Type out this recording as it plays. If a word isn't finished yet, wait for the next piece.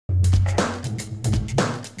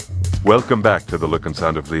Welcome back to The Look and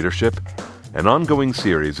Sound of Leadership, an ongoing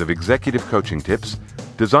series of executive coaching tips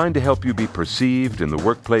designed to help you be perceived in the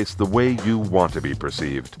workplace the way you want to be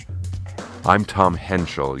perceived. I'm Tom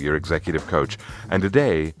Henschel, your executive coach, and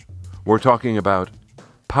today we're talking about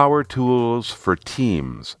power tools for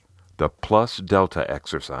teams, the plus delta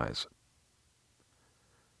exercise.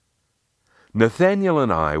 Nathaniel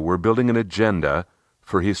and I were building an agenda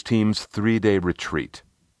for his team's 3-day retreat.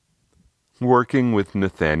 Working with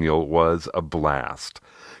Nathaniel was a blast.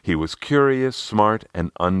 He was curious, smart,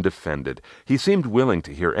 and undefended. He seemed willing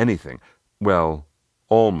to hear anything. Well,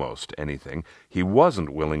 almost anything. He wasn't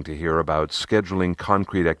willing to hear about scheduling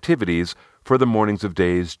concrete activities for the mornings of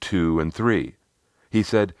days 2 and 3. He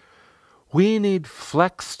said, "We need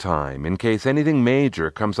flex time in case anything major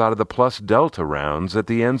comes out of the plus delta rounds at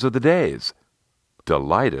the ends of the days."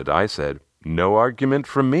 Delighted, I said, "No argument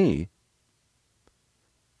from me."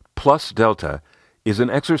 Plus delta is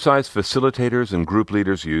an exercise facilitators and group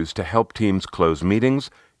leaders use to help teams close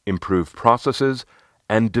meetings, improve processes,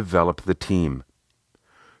 and develop the team.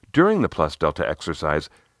 During the plus delta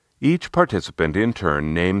exercise, each participant in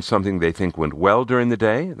turn names something they think went well during the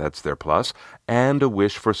day, that's their plus, and a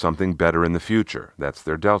wish for something better in the future, that's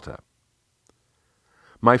their delta.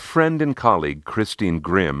 My friend and colleague Christine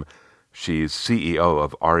Grimm, she's CEO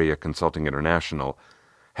of ARIA Consulting International,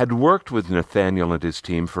 had worked with Nathaniel and his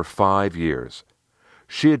team for 5 years.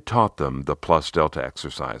 She had taught them the plus delta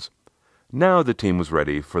exercise. Now the team was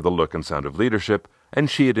ready for the look and sound of leadership, and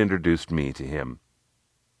she had introduced me to him.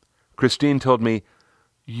 Christine told me,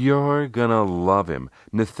 "You're gonna love him.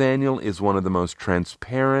 Nathaniel is one of the most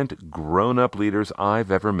transparent, grown-up leaders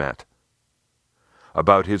I've ever met."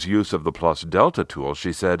 About his use of the plus delta tool,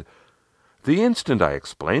 she said, "The instant I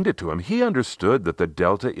explained it to him, he understood that the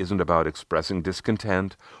delta isn't about expressing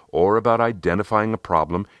discontent or about identifying a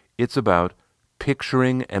problem. It's about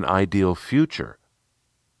picturing an ideal future."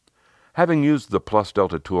 Having used the plus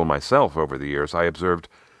delta tool myself over the years, I observed,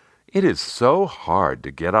 it is so hard to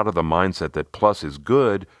get out of the mindset that plus is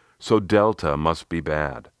good, so delta must be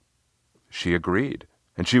bad. She agreed,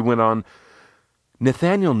 and she went on,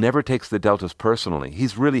 "Nathaniel never takes the deltas personally.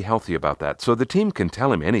 He's really healthy about that, so the team can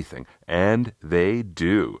tell him anything, and they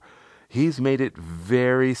do. He's made it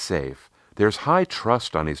very safe. There's high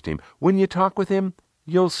trust on his team. When you talk with him,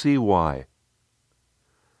 you'll see why."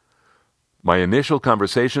 My initial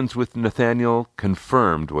conversations with Nathaniel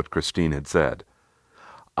confirmed what Christine had said.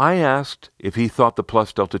 I asked if he thought the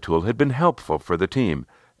plus delta tool had been helpful for the team,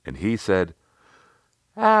 and he said,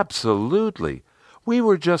 "Absolutely. We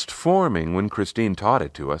were just forming when Christine taught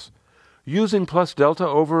it to us. Using plus delta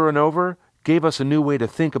over and over gave us a new way to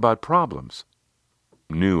think about problems."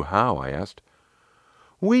 "New how?" I asked.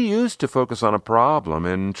 "We used to focus on a problem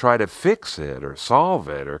and try to fix it or solve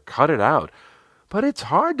it or cut it out. But it's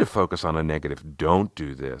hard to focus on a negative 'don't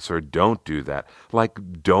do this' or 'don't do that',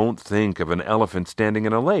 like 'don't think of an elephant standing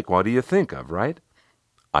in a lake.' What do you think of, right?"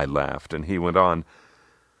 I laughed, and he went on,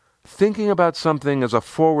 "Thinking about something as a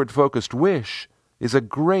forward-focused wish is a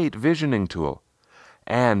great visioning tool,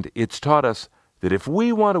 and it's taught us that if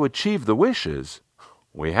we want to achieve the wishes,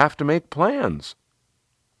 we have to make plans."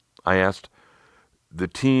 I asked, "The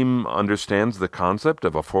team understands the concept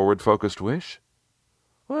of a forward-focused wish?"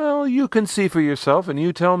 "Well, you can see for yourself and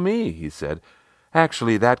you tell me," he said.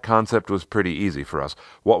 "Actually, that concept was pretty easy for us.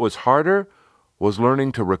 What was harder was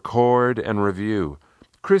learning to record and review.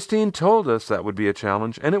 Christine told us that would be a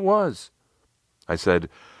challenge, and it was." I said,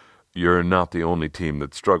 "You're not the only team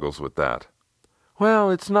that struggles with that." "Well,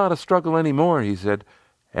 it's not a struggle anymore," he said.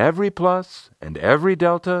 "Every plus and every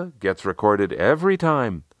delta gets recorded every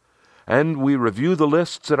time, and we review the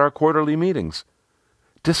lists at our quarterly meetings.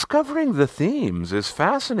 Discovering the themes is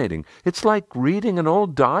fascinating. It's like reading an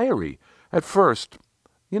old diary. At first,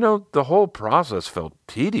 the whole process felt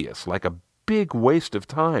tedious, like a big waste of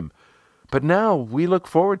time. But now we look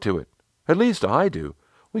forward to it. At least I do.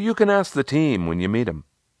 Well, you can ask the team when you meet them."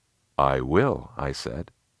 "I will," I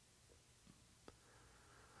said.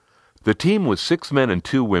 The team was 6 men and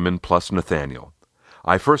 2 women plus Nathaniel.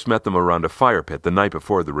 I first met them around a fire pit the night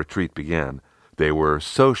before the retreat began. They were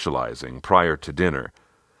socializing prior to dinner.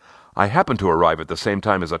 I happened to arrive at the same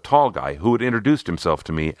time as a tall guy who had introduced himself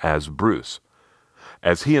to me as Bruce.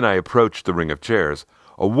 As he and I approached the ring of chairs,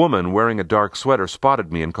 a woman wearing a dark sweater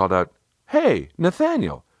spotted me and called out, "Hey,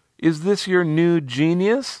 Nathaniel, is this your new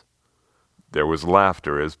genius?" There was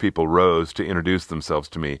laughter as people rose to introduce themselves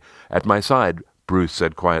to me. At my side, Bruce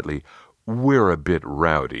said quietly, "We're a bit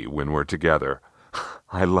rowdy when we're together."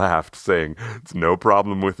 I laughed, saying, "It's no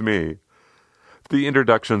problem with me." The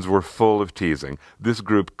introductions were full of teasing. This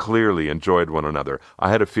group clearly enjoyed one another. I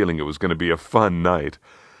had a feeling it was going to be a fun night.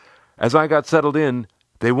 As I got settled in,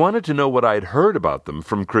 they wanted to know what I'd heard about them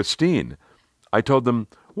from Christine. I told them,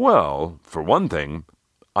 well, for one thing,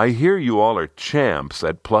 I hear you all are champs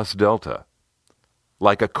at Plus Delta.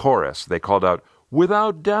 Like a chorus, they called out,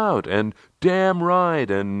 without doubt, and damn right,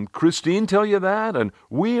 and Christine tell you that, and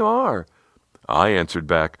we are. I answered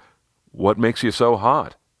back, what makes you so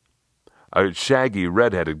hot? A shaggy,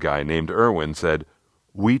 red-headed guy named Irwin said,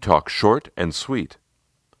 we talk short and sweet.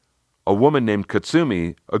 A woman named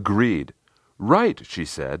Katsumi agreed. Right, she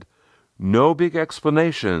said. No big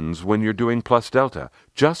explanations when you're doing Plus Delta,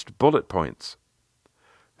 just bullet points.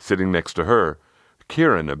 Sitting next to her,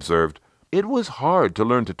 Kieran observed, it was hard to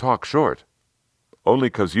learn to talk short. Only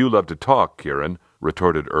 'cause you love to talk, Kieran,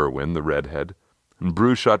 retorted Irwin, the redhead. And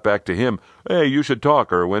Bruce shot back to him, hey, you should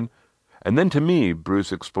talk, Irwin. And then to me,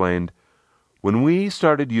 Bruce explained, when we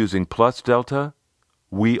started using Plus Delta,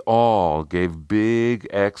 we all gave big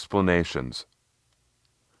explanations.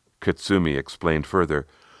 Katsumi explained further,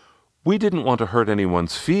 we didn't want to hurt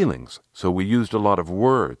anyone's feelings, so we used a lot of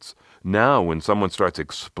words. Now, when someone starts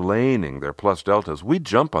explaining their Plus Deltas, we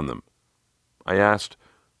jump on them. I asked,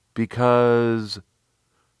 because...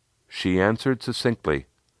 She answered succinctly,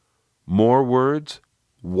 more words,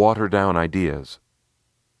 water down ideas.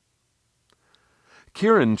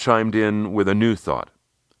 Kieran chimed in with a new thought.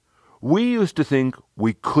 We used to think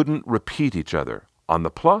we couldn't repeat each other on the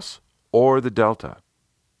Plus or the Delta.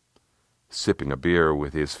 Sipping a beer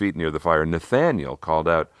with his feet near the fire, Nathaniel called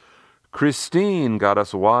out, Christine got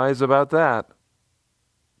us wise about that.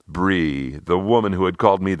 Bree, the woman who had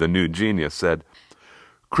called me the new genius, said,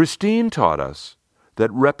 Christine taught us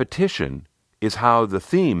that repetition is how the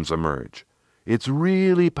themes emerge. It's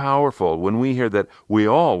really powerful when we hear that we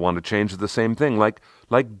all want to change the same thing,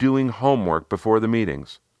 like doing homework before the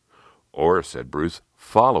meetings. Or, said Bruce,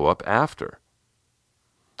 follow up after.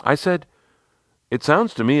 I said, it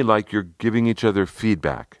sounds to me like you're giving each other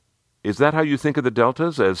feedback. Is that how you think of the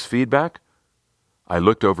deltas, as feedback? I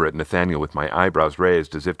looked over at Nathaniel with my eyebrows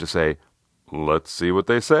raised as if to say, let's see what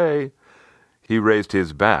they say. He raised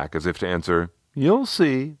his back as if to answer, you'll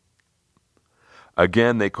see.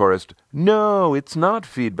 Again they chorused, no, it's not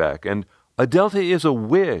feedback, and a delta is a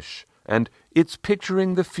wish, and it's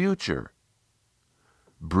picturing the future.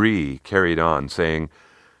 Bree carried on, saying,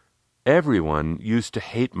 everyone used to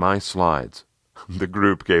hate my slides. The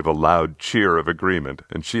group gave a loud cheer of agreement,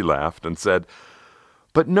 and she laughed and said,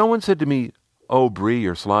 but no one said to me, oh, Bree,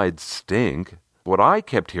 your slides stink. What I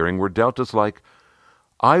kept hearing were deltas like,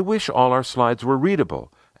 I wish all our slides were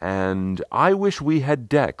readable, and I wish we had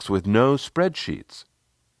decks with no spreadsheets.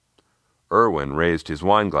 Irwin raised his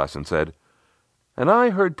wine glass and said, and I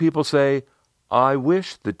heard people say, I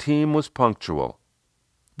wish the team was punctual.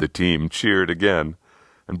 The team cheered again,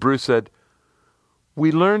 and Bruce said,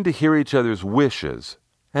 we learned to hear each other's wishes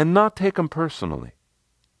and not take them personally.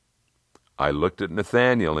 I looked at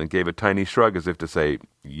Nathaniel and gave a tiny shrug as if to say,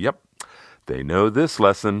 yep, they know this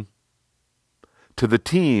lesson. To the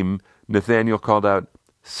team, Nathaniel called out,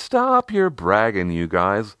 stop your bragging, you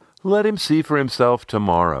guys. Let him see for himself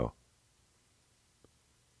tomorrow.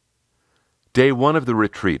 Day 1 of the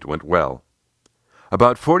retreat went well.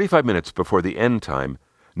 About 45 minutes before the end time,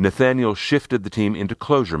 Nathaniel shifted the team into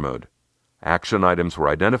closure mode. Action items were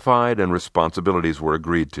identified and responsibilities were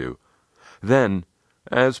agreed to. Then,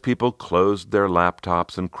 as people closed their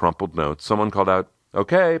laptops and crumpled notes, someone called out,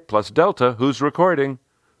 okay, Plus Delta, who's recording?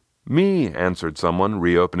 Me, answered someone,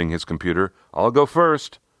 reopening his computer. I'll go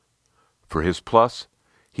first. For his Plus,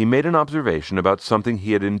 he made an observation about something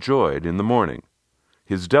he had enjoyed in the morning.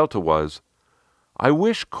 His Delta was, I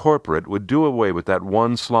wish corporate would do away with that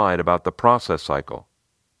one slide about the process cycle.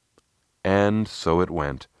 And so it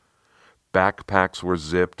went. Backpacks were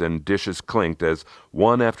zipped and dishes clinked as,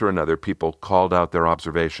 one after another, people called out their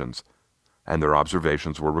observations, and their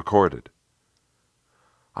observations were recorded.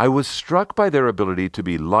 I was struck by their ability to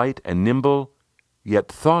be light and nimble, yet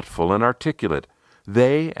thoughtful and articulate.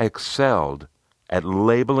 They excelled at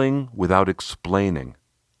labeling without explaining.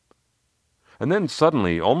 And then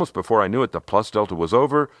suddenly, almost before I knew it, the Plus Delta was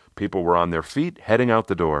over, people were on their feet, heading out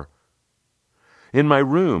the door. In my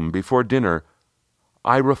room, before dinner,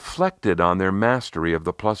 I reflected on their mastery of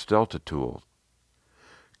the Plus Delta tool.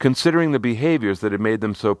 Considering the behaviors that had made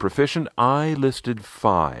them so proficient, I listed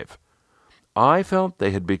 5. I felt they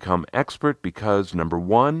had become expert because, number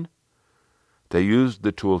 1, they used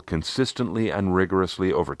the tool consistently and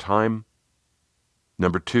rigorously over time.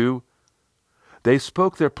 Number 2, they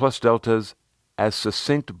spoke their Plus Deltas as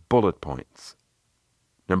succinct bullet points.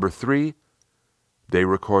 Number 3, they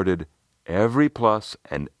recorded every Plus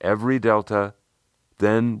and every Delta,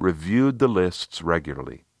 then reviewed the lists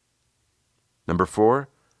regularly. Number 4,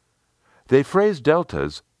 They phrased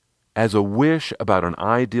deltas as a wish about an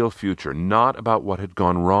ideal future, not about what had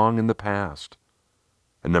gone wrong in the past.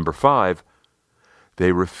 And number 5,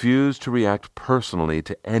 they refused to react personally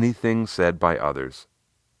to anything said by others.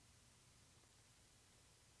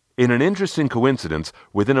 In an interesting coincidence,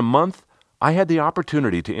 within a month, I had the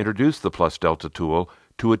opportunity to introduce the Plus Delta tool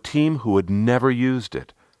to a team who had never used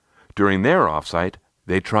it. During their offsite,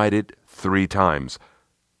 they tried it 3 times.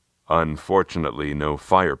 Unfortunately, no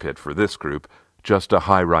fire pit for this group, just a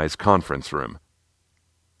high-rise conference room.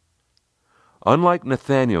 Unlike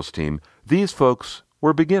Nathaniel's team, these folks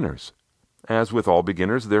were beginners. As with all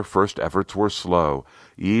beginners, their first efforts were slow.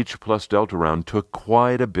 Each Plus Delta round took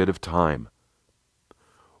quite a bit of time.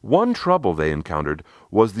 One trouble they encountered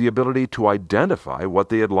was the ability to identify what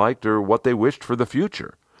they had liked or what they wished for the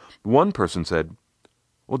future. One person said,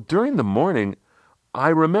 "Well, during the morning, I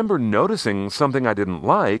remember noticing something I didn't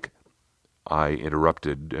like." I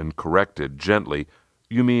interrupted and corrected gently,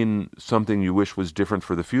 "You mean something you wish was different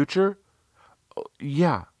for the future?"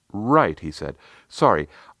 "Yeah, right," he said. "Sorry,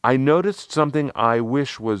 I noticed something I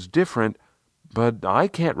wish was different, but I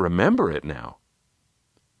can't remember it now."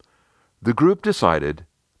 The group decided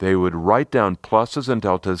they would write down pluses and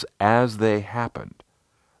deltas as they happened.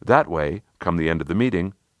 That way, come the end of the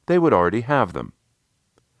meeting, they would already have them.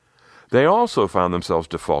 They also found themselves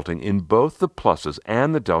defaulting in both the pluses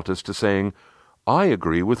and the deltas to saying, "I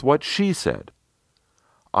agree with what she said."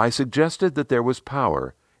 I suggested that there was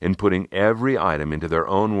power in putting every item into their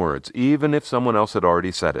own words, even if someone else had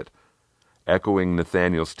already said it. Echoing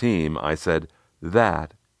Nathaniel's team, I said,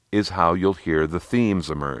 "That is how you'll hear the themes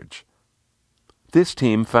emerge." This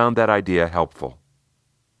team found that idea helpful.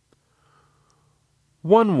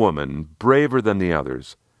 One woman, braver than the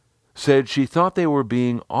others, said she thought they were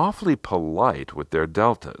being awfully polite with their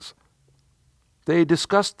deltas. They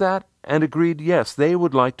discussed that and agreed yes, they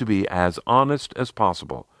would like to be as honest as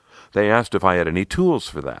possible. They asked if I had any tools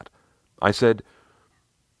for that. I said,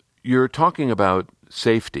 "You're talking about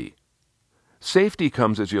safety. Safety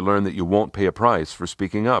comes as you learn that you won't pay a price for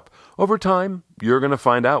speaking up. Over time, you're going to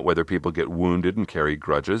find out whether people get wounded and carry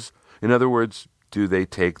grudges. In other words, do they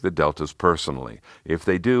take the deltas personally? If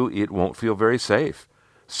they do, it won't feel very safe.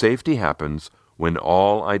 Safety happens when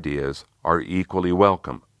all ideas are equally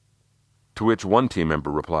welcome." To which one team member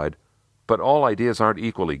replied, "But all ideas aren't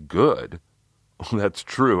equally good." "That's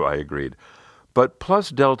true," I agreed. "But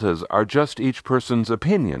plus deltas are just each person's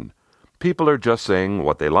opinion. People are just saying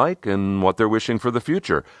what they like and what they're wishing for the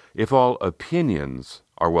future. If all opinions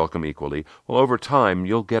are welcome equally, well, over time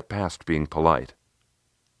you'll get past being polite."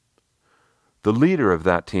 The leader of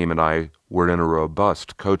that team and I were in a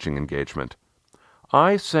robust coaching engagement.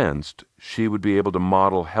 I sensed she would be able to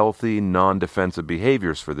model healthy, non-defensive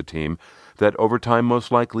behaviors for the team that over time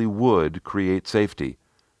most likely would create safety.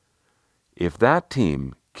 If that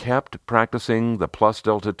team kept practicing the Plus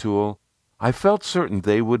Delta tool, I felt certain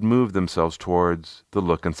they would move themselves towards the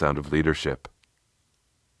look and sound of leadership.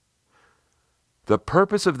 The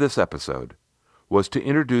purpose of this episode was to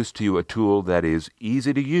introduce to you a tool that is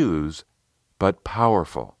easy to use, but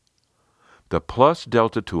powerful. The Plus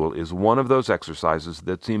Delta tool is one of those exercises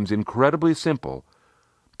that seems incredibly simple,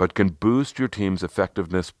 but can boost your team's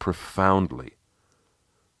effectiveness profoundly.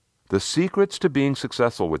 The secrets to being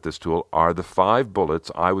successful with this tool are the 5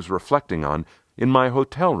 bullets I was reflecting on in my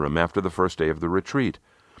hotel room after the first day of the retreat.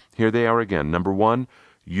 Here they are again. Number 1,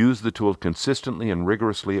 use the tool consistently and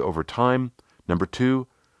rigorously over time. Number 2,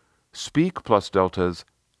 speak plus deltas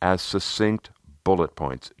as succinct bullet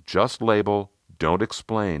points. Just label, don't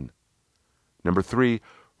explain. Number 3,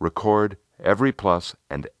 record every plus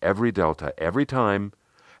and every delta every time,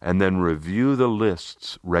 and then review the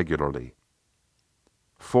lists regularly.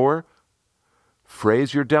 4,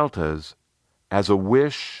 phrase your deltas as a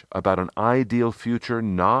wish about an ideal future,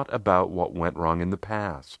 not about what went wrong in the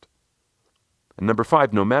past. And number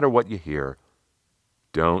 5, no matter what you hear,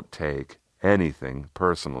 don't take anything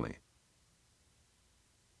personally.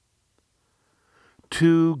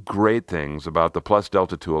 2 great things about the Plus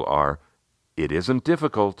Delta tool are, it isn't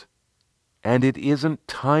difficult, and it isn't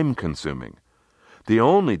time-consuming. The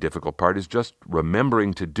only difficult part is just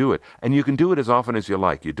remembering to do it, and you can do it as often as you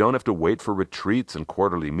like. You don't have to wait for retreats and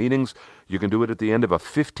quarterly meetings. You can do it at the end of a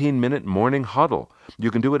 15-minute morning huddle.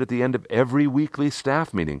 You can do it at the end of every weekly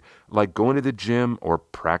staff meeting, like going to the gym or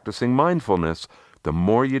practicing mindfulness. The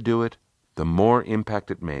more you do it, the more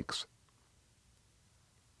impact it makes.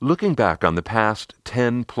 Looking back on the past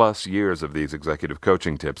 10-plus years of these executive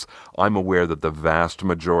coaching tips, I'm aware that the vast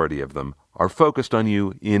majority of them are focused on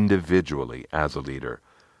you individually as a leader.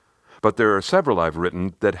 But there are several I've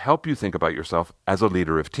written that help you think about yourself as a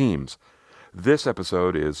leader of teams. This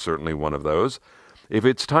episode is certainly one of those. If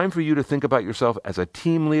it's time for you to think about yourself as a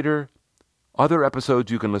team leader, other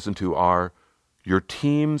episodes you can listen to are Your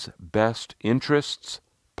Team's Best Interests,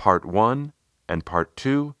 Part 1 and Part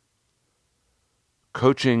 2,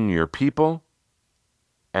 Coaching Your People,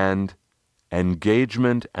 and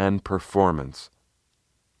Engagement and Performance.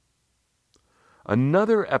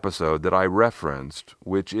 Another episode that I referenced,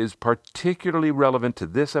 which is particularly relevant to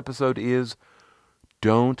this episode, is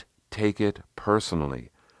Don't Take It Personally.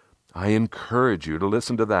 I encourage you to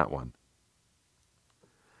listen to that one.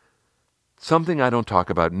 Something I don't talk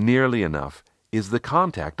about nearly enough is the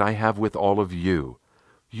contact I have with all of you.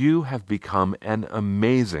 You have become an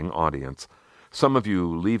amazing audience. Some of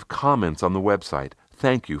you leave comments on the website.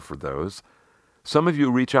 Thank you for those. Some of you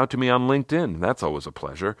reach out to me on LinkedIn. That's always a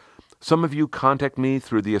pleasure. Some of you contact me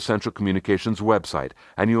through the Essential Communications website,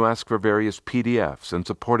 and you ask for various PDFs and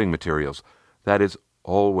supporting materials. That is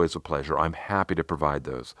always a pleasure. I'm happy to provide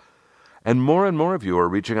those. And more of you are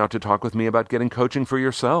reaching out to talk with me about getting coaching for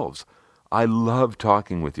yourselves. I love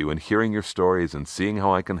talking with you and hearing your stories and seeing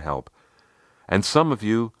how I can help. And some of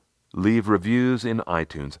you leave reviews in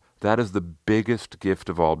iTunes. That is the biggest gift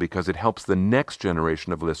of all because it helps the next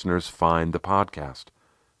generation of listeners find the podcast.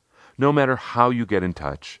 No matter how you get in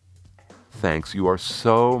touch, thanks. You are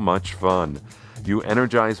so much fun. You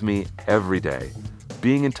energize me every day.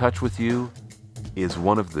 Being in touch with you is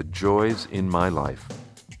one of the joys in my life.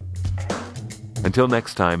 Until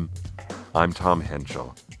next time, I'm Tom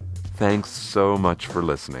Henschel. Thanks so much for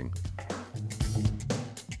listening.